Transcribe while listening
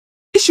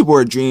It's your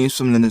boy Dreams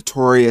from the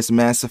notorious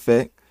Mass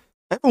Effect.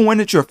 Ever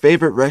wanted your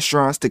favorite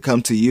restaurants to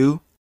come to you?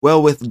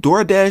 Well, with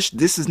DoorDash,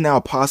 this is now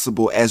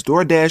possible as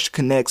DoorDash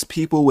connects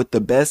people with the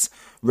best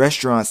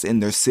restaurants in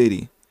their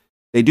city.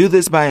 They do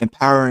this by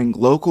empowering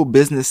local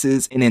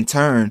businesses and in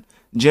turn,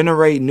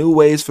 generate new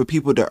ways for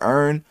people to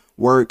earn,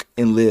 work,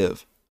 and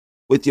live.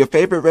 With your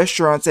favorite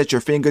restaurants at your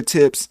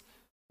fingertips,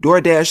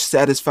 DoorDash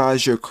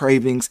satisfies your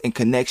cravings and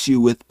connects you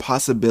with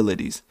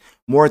possibilities,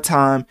 more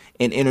time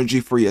and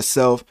energy for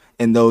yourself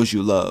and those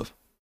you love.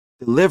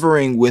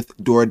 Delivering with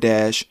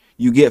DoorDash,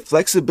 you get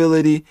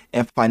flexibility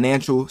and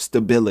financial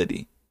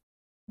stability.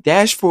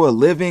 Dash for a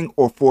living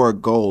or for a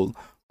goal,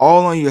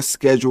 all on your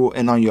schedule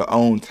and on your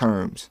own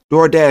terms.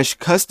 DoorDash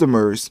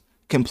customers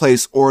can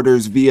place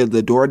orders via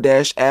the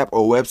DoorDash app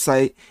or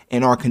website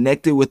and are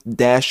connected with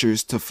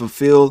Dashers to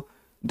fulfill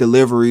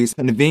deliveries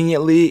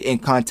conveniently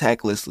and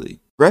contactlessly.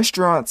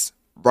 Restaurants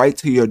right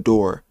to your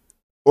door.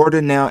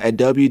 Order now at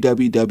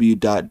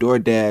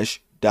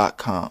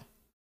www.doordash.com.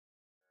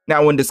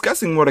 Now, when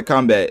discussing Mortal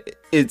Kombat,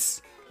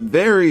 it's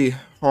very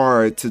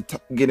hard to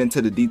get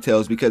into the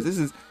details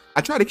because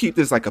I try to keep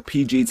this like a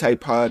PG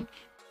type pod.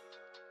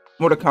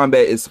 Mortal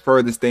Kombat is the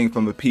furthest thing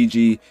from a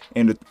PG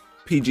and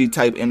PG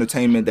type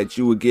entertainment that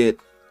you would get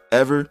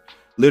ever.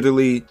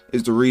 Literally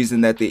is the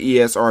reason that the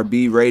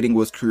ESRB rating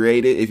was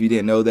created, if you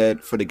didn't know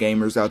that, for the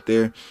gamers out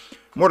there.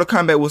 Mortal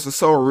Kombat was the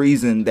sole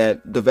reason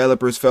that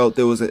developers felt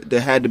there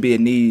had to be a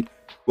need.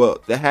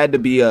 Well, there had to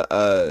be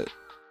a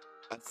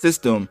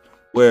system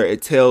where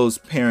it tells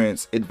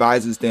parents,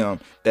 advises them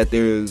that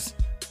there's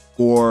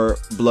gore,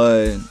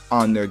 blood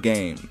on their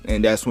game,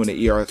 and that's when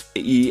the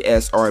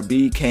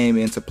ESRB came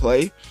into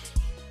play.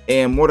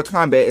 And Mortal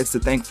Kombat is to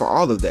thank for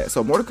all of that.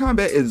 So Mortal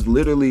Kombat is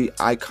literally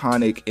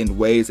iconic in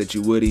ways that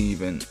you wouldn't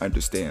even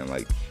understand.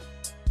 Like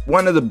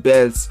one of the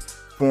best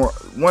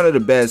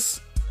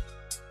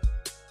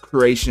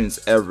creations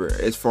ever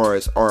as far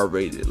as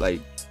R-rated.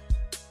 Like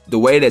the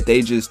way that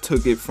they just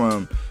took it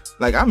from,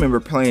 like, I remember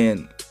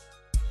playing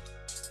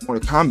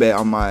Mortal Kombat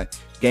on my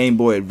Game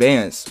Boy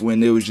Advance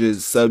when it was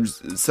just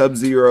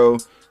Sub-Zero,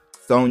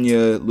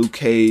 Sonya, Luke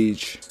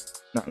Cage,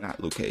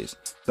 not Luke Cage,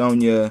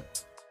 Sonya,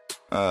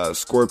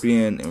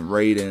 Scorpion, and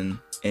Raiden,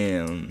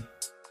 and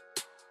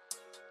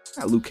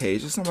not Luke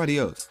Cage, it's somebody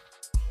else.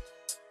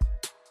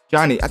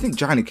 I think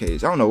Johnny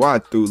Cage. I don't know why I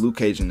threw Luke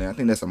Cage in there. I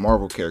think that's a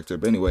Marvel character,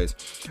 but anyways,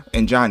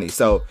 and Johnny.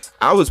 So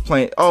I was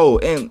playing. Oh,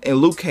 and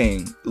Liu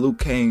Kang.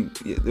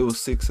 Yeah, there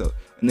was 6 of,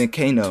 and then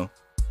Kano.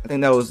 I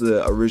think that was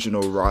the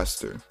original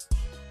roster.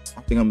 I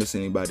don't think I'm missing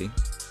anybody.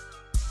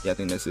 Yeah, I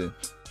think that's it.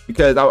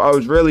 Because I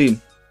was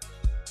really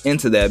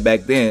into that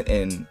back then,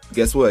 and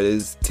guess what?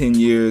 It's 10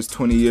 years,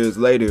 20 years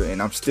later, and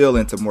I'm still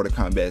into Mortal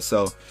Kombat.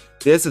 So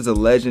this is a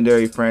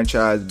legendary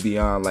franchise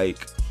beyond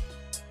like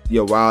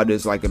your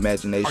wildest like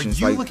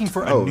imaginations. Are you like, looking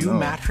for a new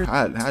mattress?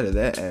 How did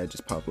that ad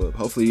just pop up?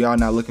 Hopefully y'all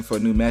not looking for a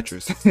new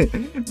mattress.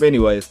 But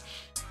anyways,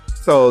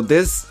 so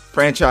this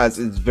franchise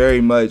is very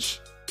much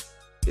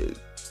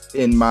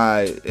in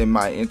my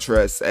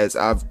interest as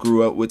I've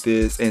grew up with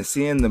this, and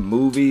seeing the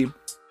movie,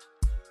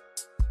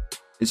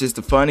 it's just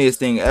the funniest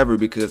thing ever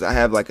because I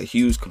have like a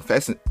huge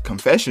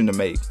confession to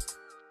make.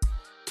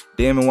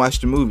 Didn't even watch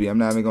the movie. I'm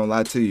not even gonna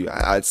lie to you.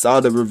 I saw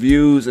the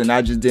reviews and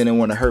I just didn't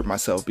want to hurt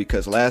myself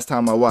because last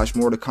time I watched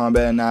Mortal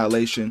Kombat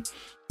Annihilation,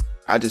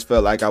 I just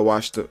felt like I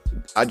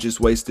just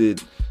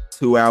wasted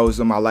 2 hours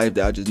of my life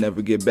that I just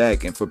never get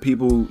back. And for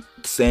people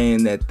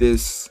saying that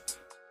this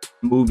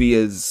movie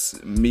is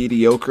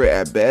mediocre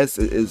at best,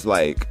 it's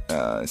like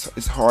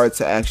it's hard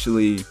to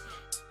actually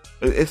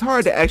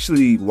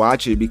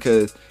watch it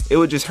because it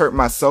would just hurt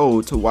my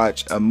soul to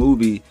watch a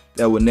movie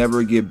that would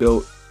never get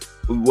built,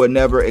 would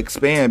never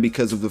expand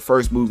because of the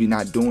first movie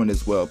not doing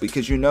as well.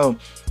 Because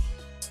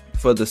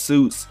for the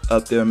suits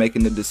up there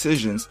making the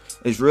decisions,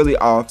 it's really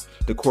off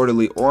the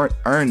quarterly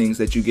earnings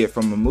that you get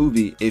from a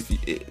movie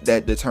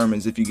that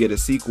determines if you get a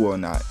sequel or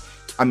not.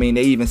 I mean,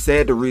 they even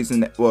said the reason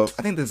that, well,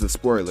 I think this is a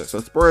spoiler. So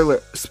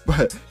spoiler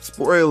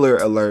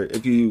alert.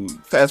 If you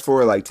fast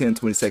forward like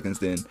 10-20 seconds,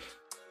 then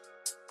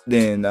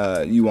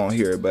you won't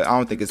hear it, but I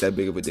don't think it's that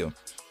big of a deal.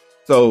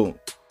 So,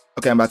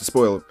 okay, I'm about to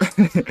spoil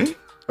it.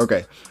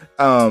 Okay.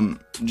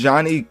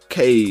 Johnny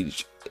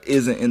Cage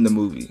isn't in the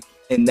movie,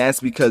 and that's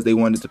because they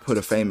wanted to put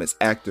a famous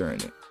actor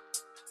in it.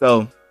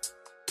 So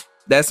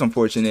that's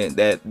unfortunate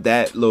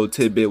that little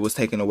tidbit was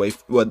taken away.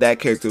 Well, that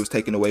character was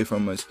taken away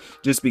from us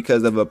just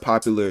because of a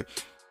popular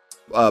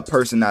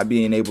person not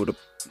being able to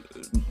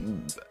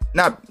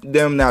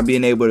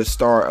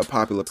star a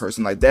popular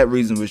person. Like that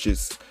reason was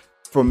just,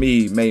 for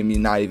me, made me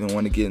not even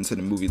want to get into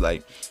the movie.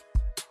 Like,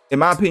 in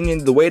my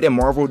opinion, the way that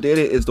Marvel did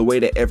it is the way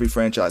that every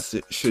franchise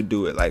should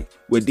do it. Like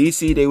with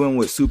DC, they went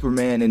with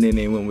Superman, and then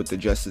they went with the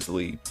Justice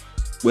League.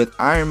 With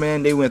Iron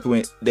Man, they went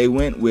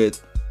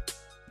with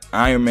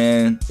Iron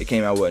Man. They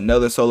came out with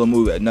another solo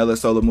movie,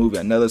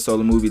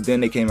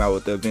 then they came out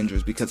with the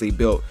Avengers because they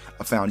built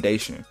a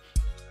foundation.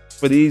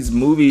 For these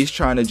movies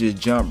trying to just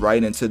jump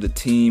right into the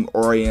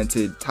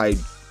team-oriented type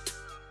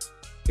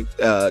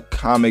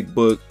comic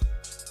book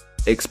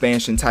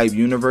expansion type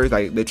universe,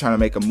 like they're trying to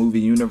make a movie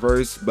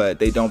universe, but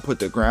they don't put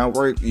the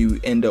groundwork, you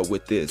end up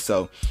with this.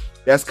 So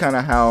that's kind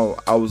of how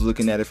I was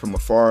looking at it from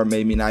afar. It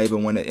made me not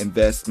even want to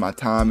invest my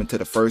time into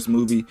the first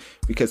movie,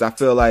 because I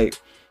feel like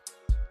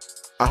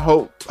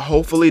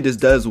hopefully this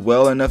does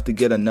well enough to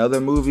get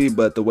another movie,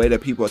 but the way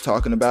that people are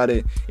talking about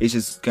it, it's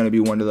just gonna be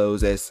one of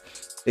those that's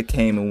it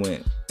came and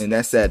went, and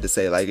that's sad to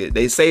say. Like,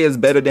 they say it's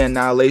better than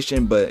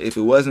Annihilation, but if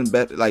it wasn't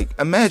better, like,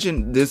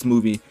 imagine this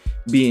movie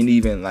being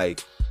even,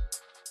 like,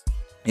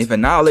 if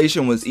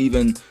Annihilation was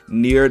even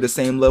near the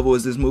same level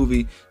as this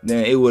movie,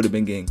 then it would have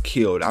been getting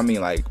killed. I mean,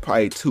 like,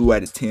 probably 2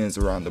 out of 10s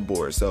around the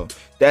board. So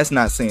that's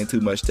not saying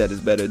too much that it's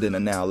better than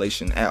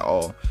Annihilation at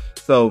all.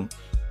 So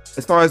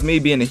as far as me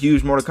being a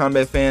huge Mortal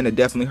Kombat fan, it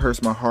definitely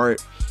hurts my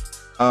heart.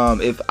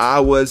 If I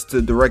was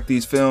to direct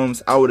these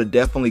films, I would have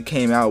definitely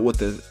came out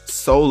with a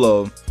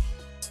solo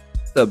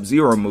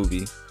Sub-Zero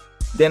movie.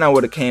 Then I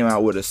would have came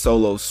out with a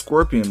solo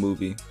Scorpion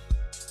movie.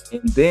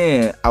 And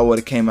then I would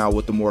have came out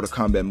with the Mortal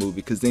Kombat movie,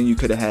 because then you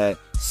could have had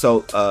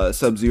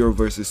Sub-Zero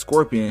versus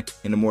Scorpion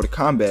in the Mortal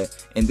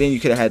Kombat, and then you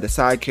could have had the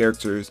side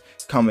characters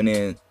coming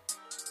in,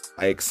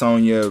 like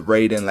Sonya,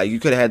 Raiden. Like, you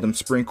could have had them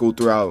sprinkled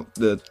throughout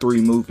the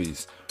 3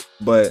 movies.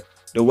 But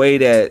the way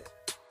that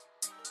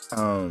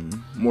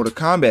Mortal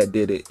Kombat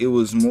did it, it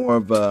was more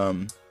of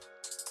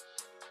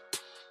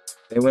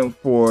they went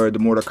for the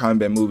Mortal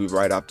Kombat movie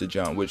right off the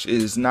jump, which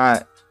is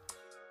not.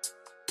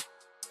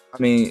 I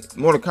mean,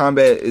 Mortal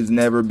Kombat has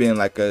never been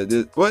like there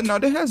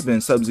has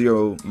been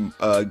Sub-Zero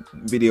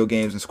video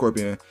games and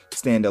Scorpion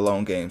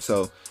standalone games.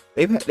 So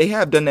they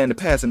have done that in the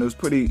past, and it was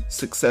pretty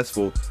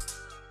successful.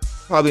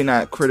 Probably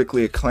not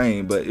critically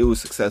acclaimed, but it was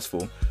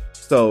successful.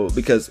 So,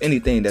 because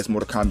anything that's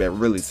Mortal Kombat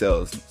really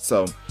sells.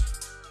 So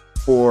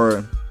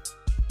for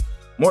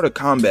Mortal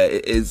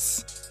Kombat,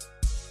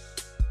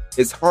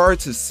 it's hard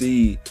to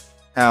see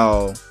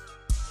how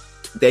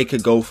they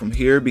could go from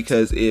here,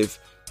 because if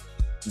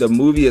the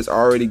movie is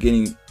already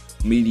getting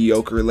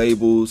mediocre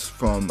labels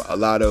from a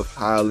lot of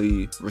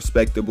highly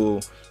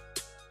respectable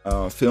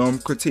film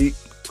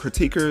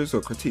critiquers or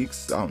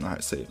critiques, I don't know how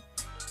to say it,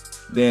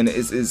 then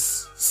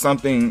it's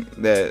something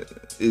that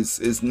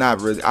is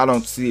not really, I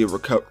don't see it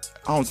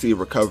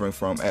recovering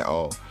from at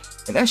all.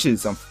 And that's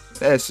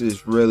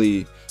just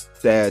really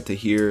sad to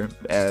hear,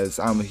 as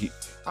I'm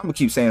gonna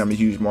keep saying I'm a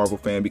huge Marvel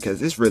fan, because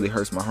this really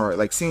hurts my heart.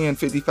 Like, seeing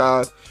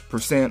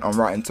 55% on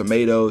Rotten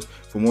Tomatoes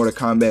for Mortal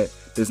Kombat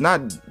does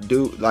not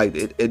do, like,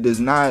 it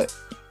does not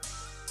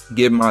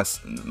give my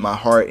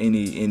heart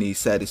any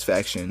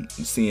satisfaction,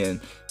 seeing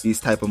these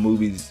type of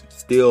movies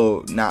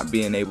still not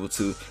being able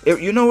to.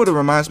 You know what it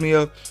reminds me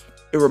of?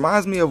 It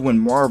reminds me of when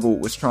Marvel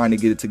was trying to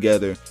get it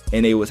together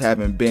and they was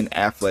having Ben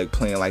Affleck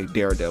playing like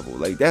Daredevil.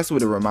 Like, that's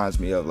what it reminds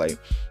me of. Like,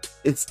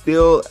 it's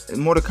still,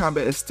 Mortal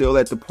Kombat is still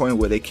at the point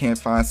where they can't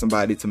find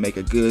somebody to make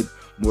a good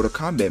Mortal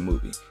Kombat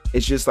movie.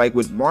 It's just like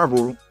with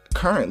Marvel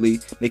currently,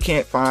 they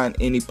can't find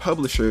any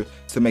publisher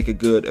to make a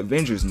good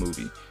Avengers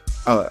movie,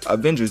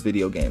 Avengers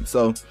video game.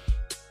 So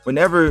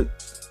whenever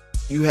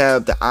you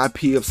have the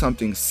IP of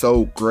something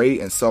so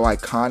great and so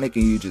iconic,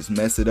 and you just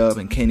mess it up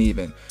and can't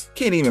even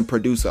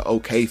produce an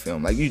okay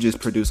film, like, you just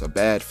produce a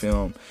bad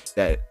film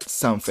that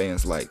some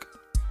fans like,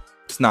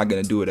 it's not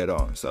gonna do it at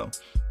all. So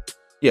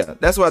yeah,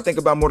 that's what I think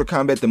about Mortal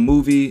Kombat the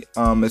movie.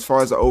 As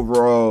far as the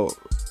overall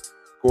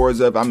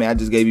scores up, I mean, I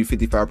just gave you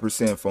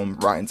 55% from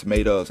Rotten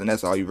Tomatoes, and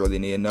that's all you really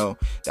need to know.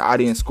 The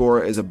audience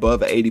score is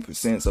above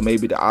 80%, so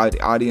maybe the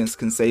audience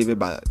can save it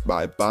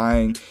by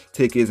buying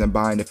tickets and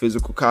buying the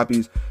physical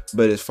copies.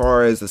 But as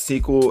far as the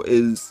sequel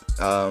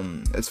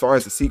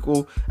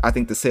I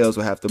think the sales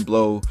will have to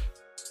blow.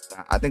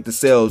 I think the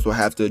sales will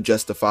have to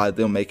justify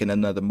them making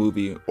another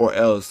movie, or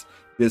else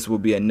this will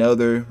be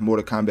another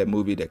Mortal Kombat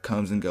movie that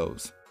comes and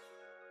goes.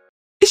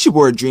 It's your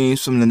boy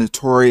Dreams from the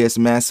notorious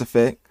Mass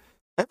Effect.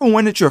 Ever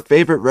wanted your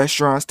favorite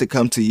restaurants to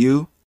come to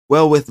you?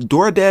 Well, with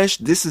DoorDash,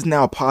 this is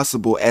now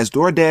possible, as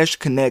DoorDash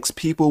connects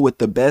people with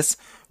the best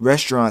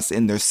restaurants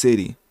in their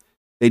city.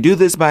 They do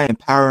this by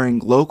empowering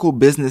local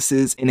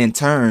businesses and, in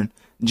turn,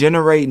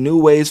 generate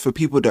new ways for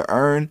people to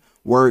earn,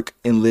 work,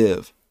 and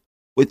live.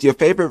 With your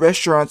favorite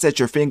restaurants at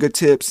your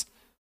fingertips,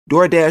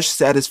 DoorDash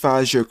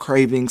satisfies your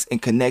cravings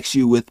and connects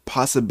you with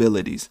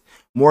possibilities,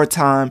 more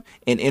time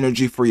and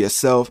energy for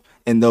yourself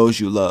and those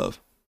you love.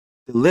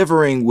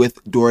 Delivering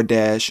with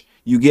DoorDash,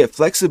 you get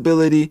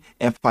flexibility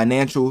and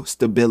financial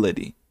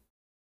stability.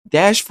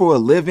 Dash for a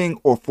living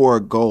or for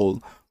a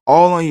goal,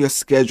 all on your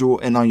schedule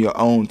and on your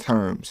own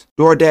terms.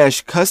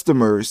 DoorDash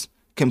customers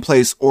can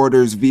place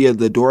orders via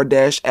the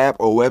DoorDash app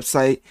or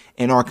website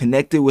and are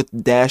connected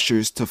with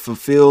Dashers to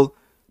fulfill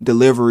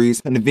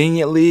deliveries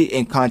conveniently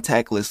and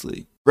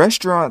contactlessly.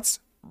 Restaurants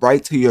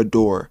right to your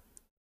door.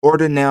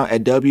 Order now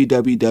at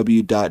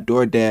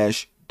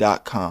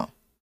www.doordash.com.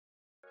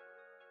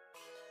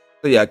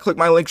 So yeah, click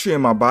my link tree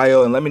in my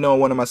bio and let me know on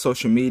one of my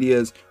social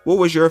medias, what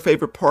was your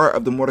favorite part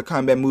of the Mortal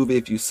Kombat movie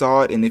if you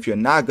saw it, and if you're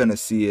not gonna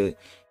see it,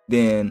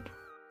 then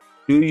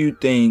do you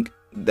think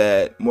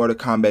that Mortal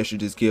Kombat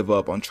should just give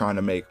up on trying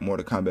to make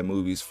Mortal Kombat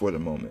movies for the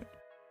moment?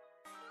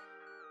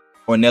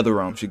 or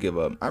NetherRealm should give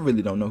up. I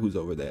really don't know who's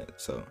over that.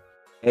 So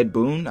Ed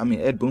Boon,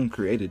 Ed Boon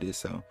created it.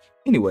 So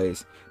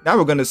anyways, now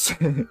we're gonna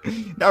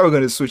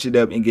switch it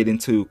up and get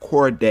into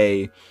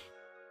Corday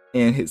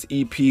and his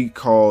EP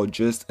called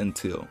Just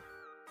Until.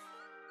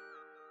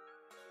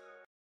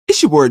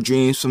 It's your boy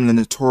Dreams from the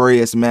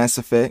notorious Mass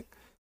Effect.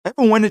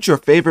 Ever wanted your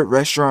favorite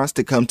restaurants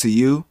to come to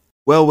you?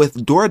 Well,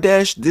 with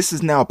DoorDash, this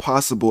is now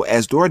possible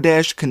as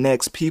DoorDash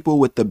connects people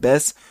with the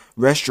best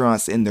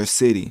restaurants in their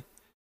city.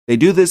 They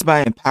do this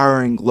by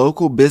empowering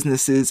local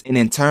businesses and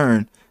in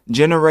turn,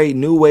 generate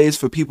new ways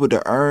for people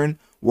to earn,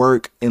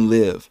 work, and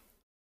live.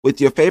 With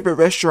your favorite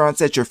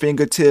restaurants at your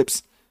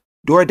fingertips,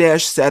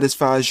 DoorDash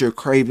satisfies your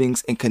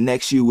cravings and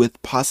connects you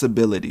with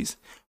possibilities,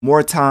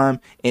 more time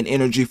and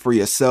energy for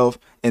yourself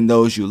and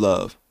those you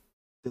love.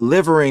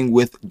 Delivering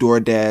with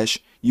DoorDash,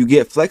 you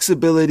get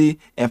flexibility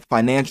and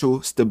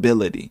financial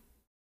stability.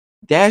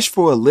 Dash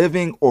for a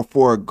living or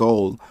for a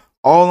goal,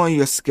 all on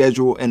your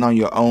schedule and on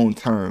your own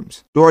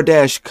terms.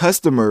 DoorDash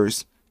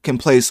customers can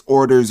place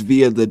orders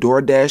via the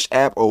DoorDash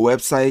app or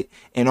website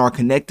and are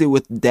connected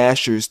with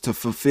Dashers to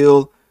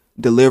fulfill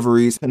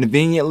deliveries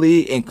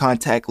conveniently and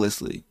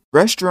contactlessly.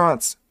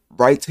 Restaurants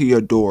right to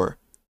your door.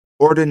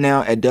 Order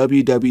now at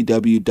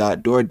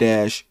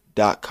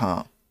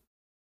www.doordash.com.